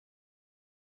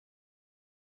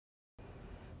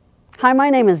Hi,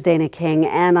 my name is Dana King,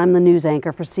 and I'm the news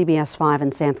anchor for CBS 5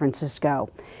 in San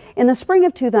Francisco. In the spring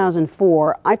of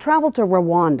 2004, I traveled to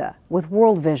Rwanda with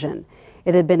World Vision.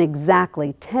 It had been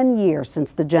exactly 10 years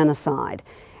since the genocide,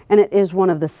 and it is one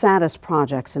of the saddest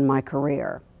projects in my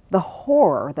career. The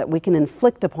horror that we can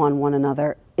inflict upon one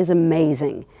another is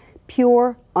amazing.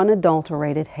 Pure,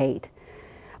 unadulterated hate.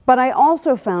 But I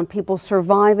also found people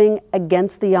surviving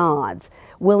against the odds,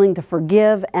 willing to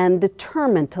forgive and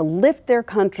determined to lift their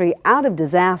country out of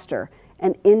disaster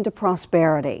and into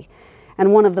prosperity.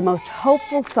 And one of the most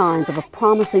hopeful signs of a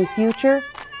promising future,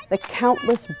 the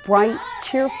countless bright,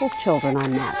 cheerful children I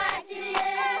met.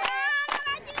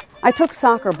 I took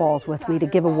soccer balls with me to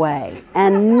give away,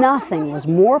 and nothing was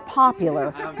more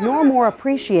popular nor more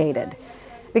appreciated.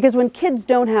 Because when kids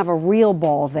don't have a real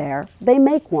ball there, they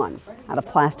make one out of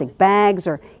plastic bags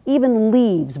or even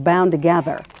leaves bound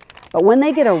together. But when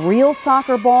they get a real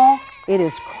soccer ball, it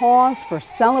is cause for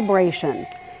celebration.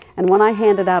 And when I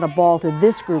handed out a ball to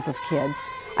this group of kids,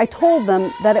 I told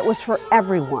them that it was for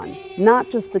everyone, not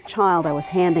just the child I was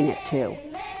handing it to.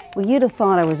 Well, you'd have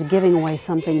thought I was giving away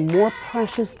something more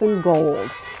precious than gold.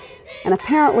 And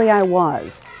apparently I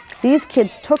was. These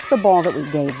kids took the ball that we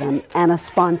gave them, and a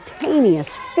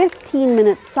spontaneous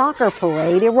 15-minute soccer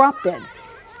parade erupted.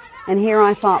 And here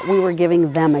I thought we were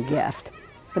giving them a gift.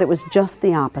 But it was just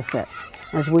the opposite,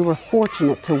 as we were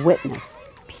fortunate to witness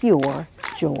pure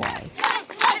joy.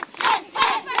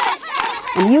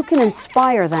 And you can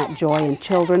inspire that joy in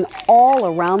children all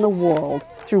around the world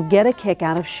through Get a Kick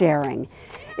Out of Sharing.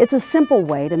 It's a simple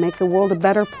way to make the world a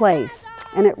better place,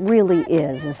 and it really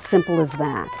is as simple as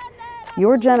that.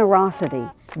 Your generosity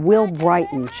will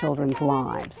brighten children's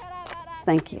lives.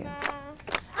 Thank you.